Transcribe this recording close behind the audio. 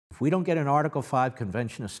If we don't get an Article 5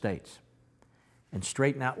 Convention of States and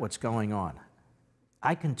straighten out what's going on,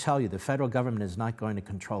 I can tell you the federal government is not going to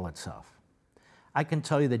control itself. I can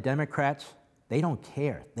tell you the Democrats, they don't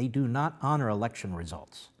care. They do not honor election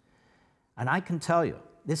results. And I can tell you,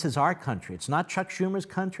 this is our country. It's not Chuck Schumer's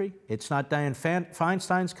country. It's not Dianne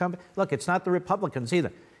Feinstein's country. Look, it's not the Republicans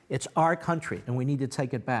either. It's our country, and we need to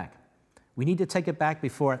take it back. We need to take it back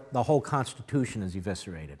before the whole Constitution is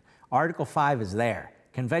eviscerated. Article 5 is there.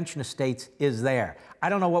 Convention of States is there. I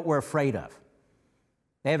don't know what we're afraid of.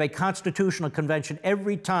 They have a constitutional convention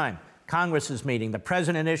every time Congress is meeting. The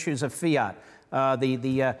president issues a fiat.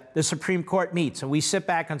 The Supreme Court meets, and we sit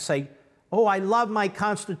back and say, oh, I love my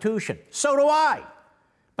Constitution. So do I.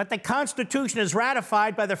 But the Constitution is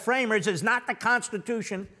ratified by the framers is not the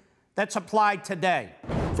Constitution that's applied today.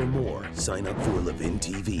 For more, sign up for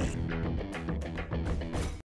LevinTV.